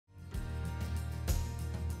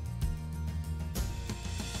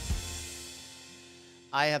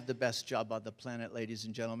I have the best job on the planet, ladies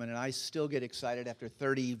and gentlemen, and I still get excited after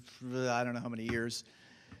 30, I don't know how many years,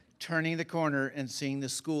 turning the corner and seeing the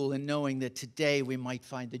school and knowing that today we might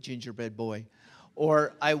find the gingerbread boy.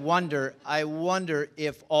 Or I wonder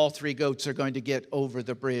if all three goats are going to get over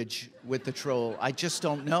the bridge with the troll. I just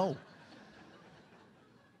don't know.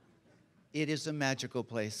 It is a magical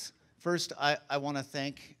place. First, I want to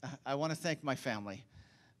thank my family,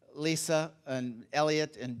 Lisa and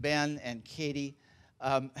Elliot and Ben and Katie,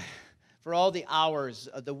 for all the hours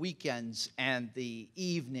of the weekends and the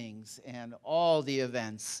evenings and all the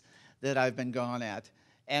events that I've been gone at,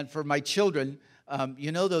 and for my children.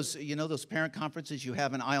 You know those parent conferences you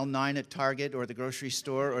have in aisle 9 at Target or the grocery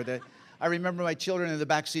store, or I remember my children in the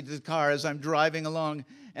backseat of the car as I'm driving along,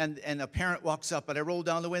 and a parent walks up, and I roll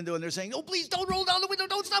down the window, and they're saying, "Oh, please don't roll down the window,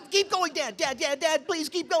 don't stop, keep going, Dad, please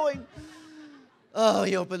keep going." Oh,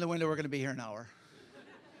 you open the window, we're going to be here an hour.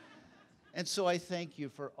 And so I thank you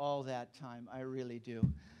for all that time, I really do.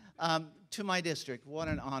 To my district, what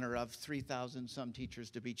an honor of 3,000 some teachers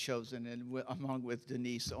to be chosen, and along with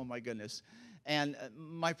Denise, oh my goodness. And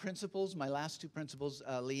my principals, my last two principals,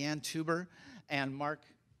 Leanne Tuber and Mark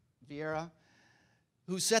Vieira,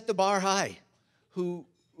 who set the bar high, who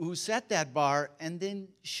set that bar and then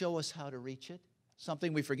show us how to reach it.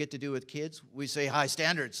 Something we forget to do with kids. We say high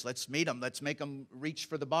standards, let's meet them, let's make them reach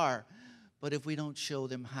for the bar. But if we don't show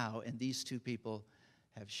them how, and these two people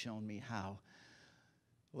have shown me how.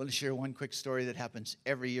 I want to share one quick story that happens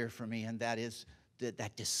every year for me, and that is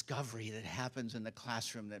that discovery that happens in the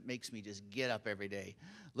classroom that makes me just get up every day.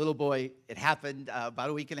 Little boy, it happened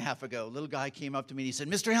about a week and a half ago. Little guy came up to me and he said,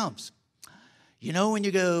 "Mr. Helms, you know when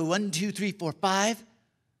you go 1, 2, 3, 4, 5,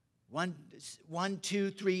 1,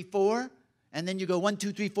 2, 3, 4, and then you go 1,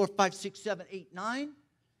 2, 3, 4, 5, 6, 7, 8, 9,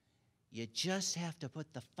 you just have to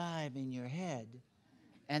put the 5 in your head,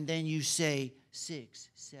 and then you say 6,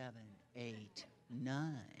 7, 8,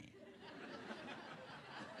 9.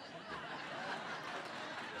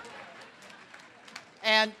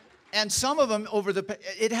 And some of them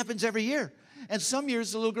it happens every year. And some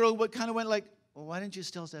years the little girl kind of went like, "Well, why didn't you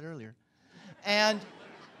tell us that earlier?" And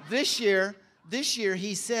this year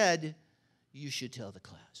he said, "You should tell the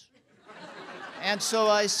class." And so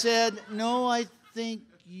I said, "No, I think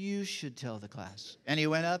you should tell the class." And he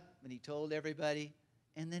went up and he told everybody,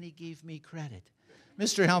 and then he gave me credit.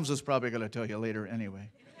 Mr. Helms was probably going to tell you later anyway.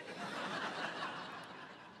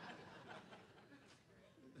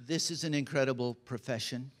 This is an incredible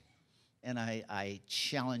profession, and I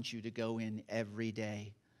challenge you to go in every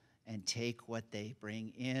day and take what they bring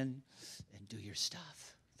in and do your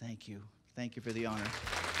stuff. Thank you. Thank you for the honor.